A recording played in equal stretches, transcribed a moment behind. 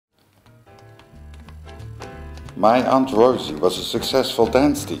My Aunt Rosie was a successful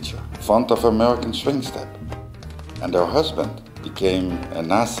dance teacher, fond of American swing step. And her husband became a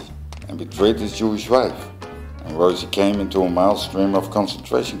Nazi and betrayed his Jewish wife, and Rosie came into a maelstrom of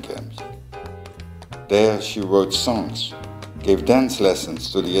concentration camps. There she wrote songs, gave dance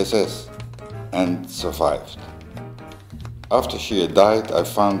lessons to the SS, and survived. After she had died, I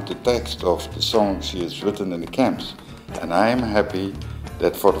found the text of the songs she has written in the camps, and I am happy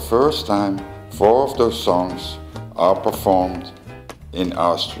that for the first time 4 of those songs are performed in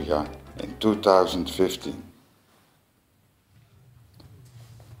Austria in 2015.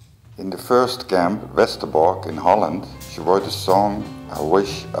 In the first camp, Westerbork in Holland, she wrote a song, I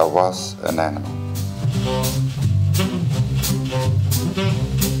Wish I Was an Animal.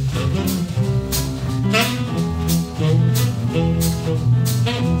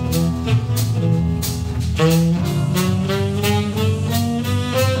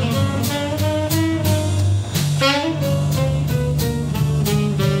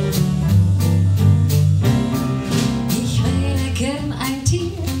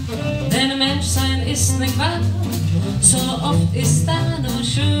 Ist ne Qual, so oft ist da nur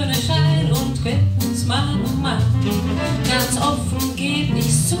schöner Schein und göttens mal um mal. Ganz offen geb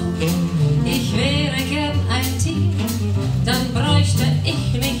ich's zu, ich wäre gern ein Tier, dann bräuchte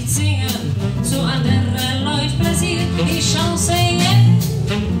ich nicht singen, zu anderen Leut blasiert die Chance, yeah,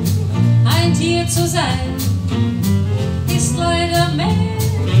 ein Tier zu sein, ist leider mehr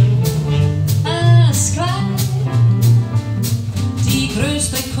als klein. Die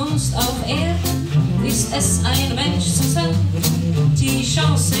größte Kunst auf Erden ist es, ein Mensch zu sein. Die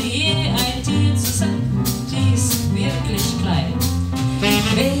Chance, je ein Tier zu sein, die ist wirklich klein.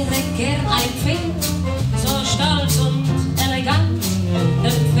 Ich wäre gern ein Pferd, so stolz und elegant.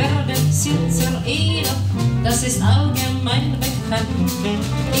 Denn Pferde sind sehr edel, das ist allgemein bekannt.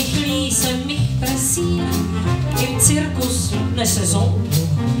 Ich ließe mich dressieren im Zirkus ne Saison.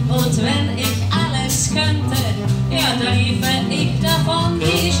 Und wenn ich alles könnte, ja, dann liefe ich davon.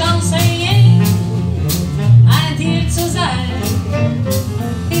 Die Chance, je ein Tier zu sein,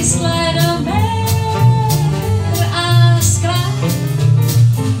 ist leider mehr als klein.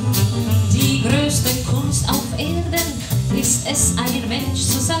 Die größte Kunst auf Erden ist es, ein Mensch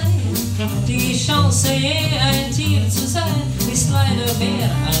zu sein. Die Chance, je ein Tier zu sein, ist leider mehr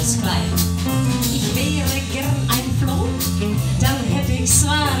als klein. Ich wäre gern ein Floh, dann hätte ich's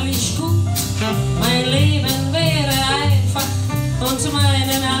wahrlich gut. Mein Leben wäre einfach und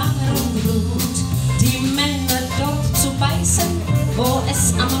meine Nahrung Blut. Die Männer dort zu beißen, wo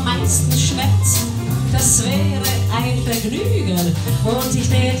es am meisten schmerzt, das wäre ein Vergnügen und ich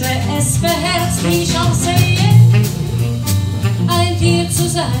täte es beherzt. Die Chance, ein Tier zu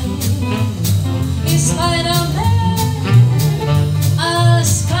sein, ist leider mehr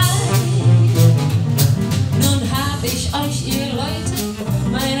als klein. Nun hab ich euch, ihr Leute,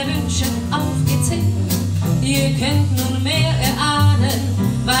 meine Wünsche aufgezählt. Ihr könnt nun mehr erahnen,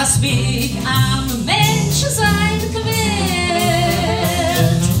 was mich am Menschsein quält.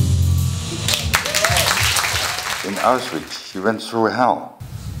 In Auschwitz, she went through hell.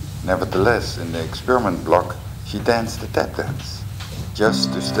 Nevertheless, in the experiment block, she danced the tap dance,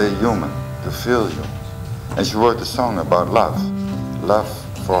 just to stay human, to feel human. And she wrote a song about love, love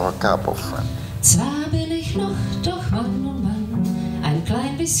for her capo friend. Zwar bin ich noch, doch Mann, oh Mann, ein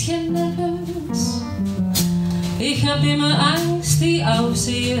klein bisschen nervös. Ich hab immer Angst, die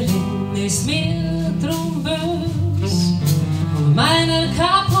Aufseherin ist mir drum bös. Meiner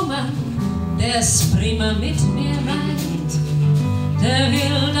Kapomann, der's prima mit mir meint, der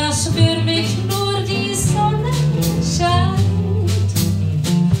will, dass für mich nur die Sonne scheint.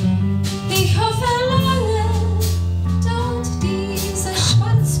 Ich hoffe lange dauert dieser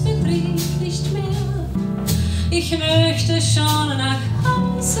Schwarzbetrieb nicht mehr. Ich möchte schon nach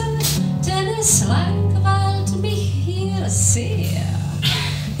Hause, denn es langweilt mich hier sehr.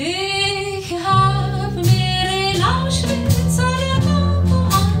 Ich hab mir in Auschwitz eine Kapo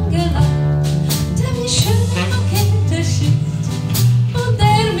angelacht, der mich schön Pakete schickt und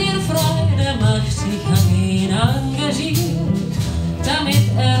der mir Freude macht. Ich hab ihn engagiert, damit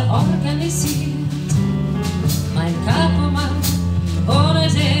organisiert. Mein Kapomann, ohne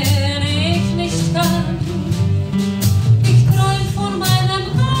den ich nicht kann. Ich träum von meinem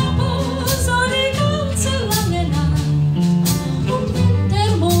Kapo so die ganze lange Nacht. Und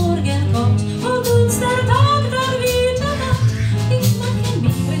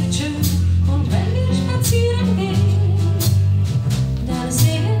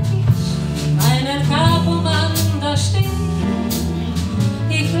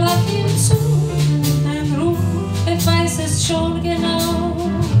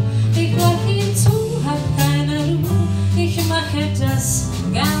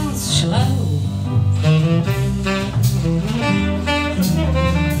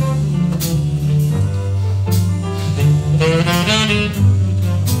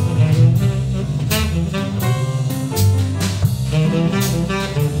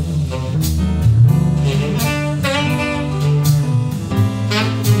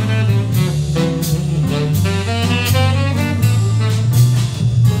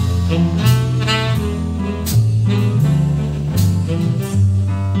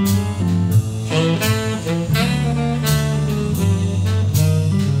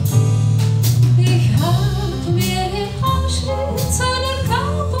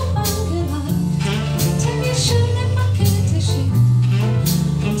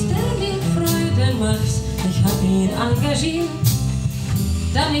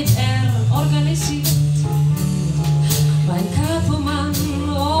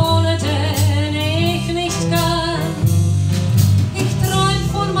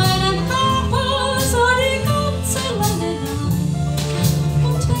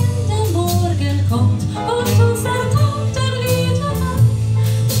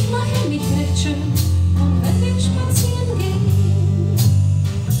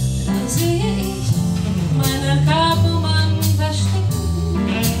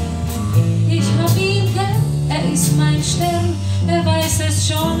es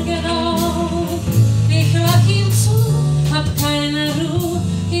schon genau. Ich lach ihm zu, hab keine Ruhe,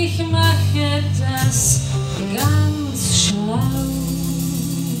 ich mache das ganz schlau.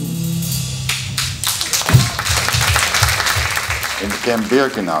 In the Camp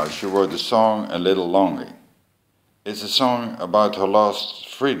Birkenau, she wrote the song A Little Lonely. It's a song about her lost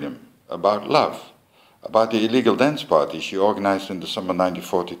freedom, about love, about the illegal dance party she organized in the summer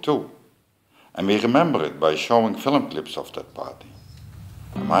 1942. And we remember it by showing film clips of that party.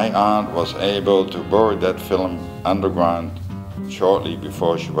 My aunt was able to bury that film underground shortly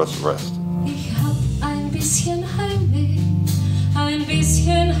before she was arrested. Ich hab ein bisschen Heimweh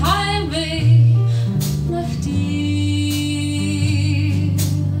nach dir.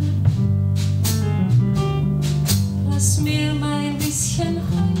 Lass mir mein bisschen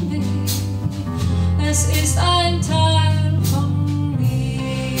Heimweh, es ist ein Teil von mir.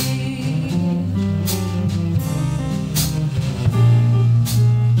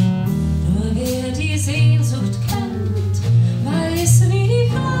 Nur wer die Sehnsucht kennt, weiß wie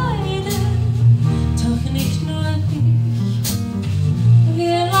ich leide, doch nicht nur ich.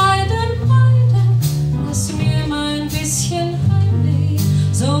 Wir leiden beide, lass mir mein bisschen Heimweh,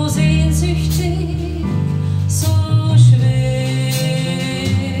 so sehnsüchtig, so schwer.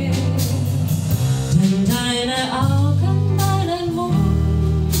 Denn deine Augen, deinen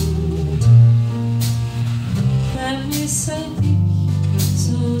Mund, vermisse ich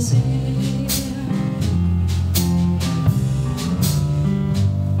so sehr.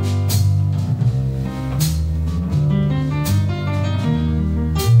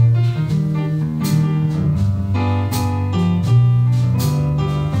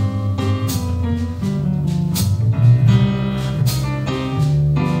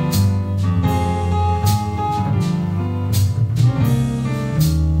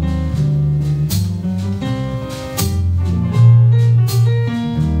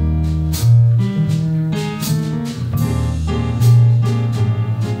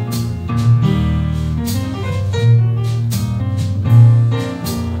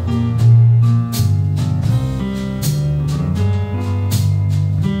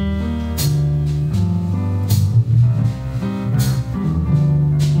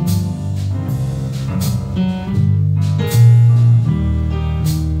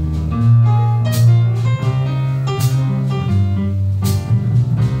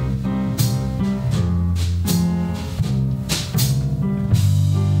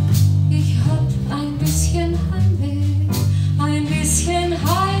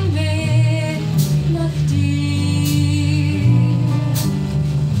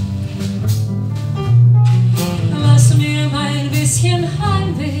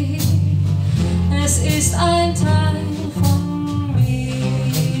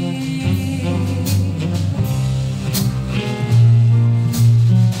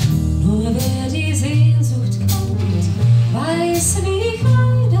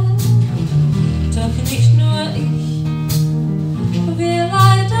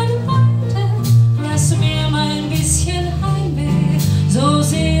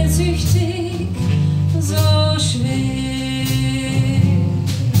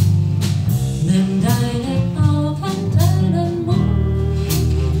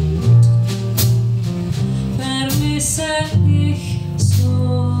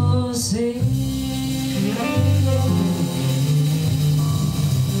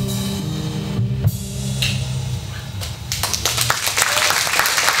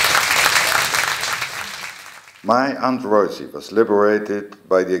 My Aunt Rosie was liberated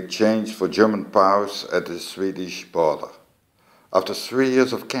by the exchange for German powers at the Swedish border. After 3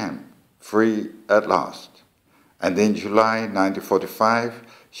 years of camp, free at last. And in July 1945,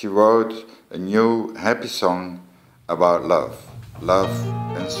 she wrote a new happy song about love, love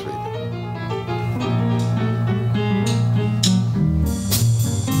in Sweden.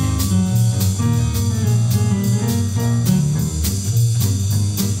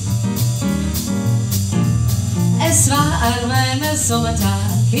 Es war ein warmer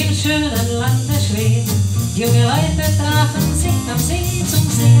Sommertag im schönen Lande Schweden. Junge Leute trafen sich am See zum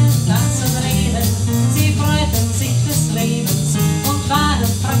Singen, Tanzen und Reden. Sie freuten sich des Lebens und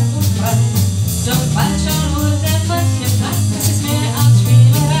waren frank und frei. Doch bald schon wurde manche klar, es ist mehr als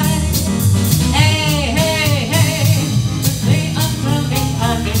Spielerei. Hey, hey, hey, dreh andere mich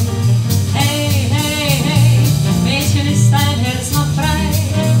an. Hey, hey, hey, Mädchen, ist dein Herz noch frei?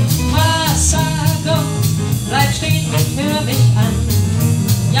 Wasser, bleib stehen und hör mich an.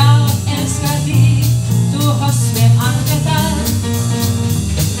 Ja, es war die, du hast mir angetan.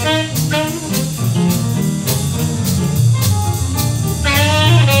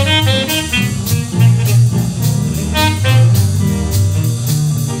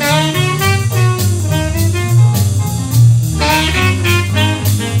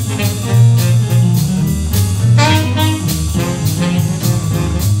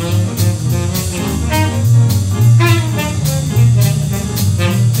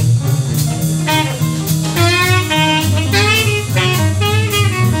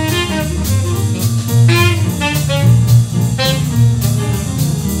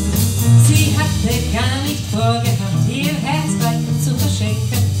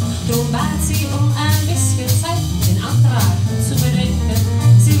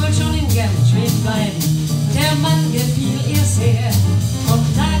 her.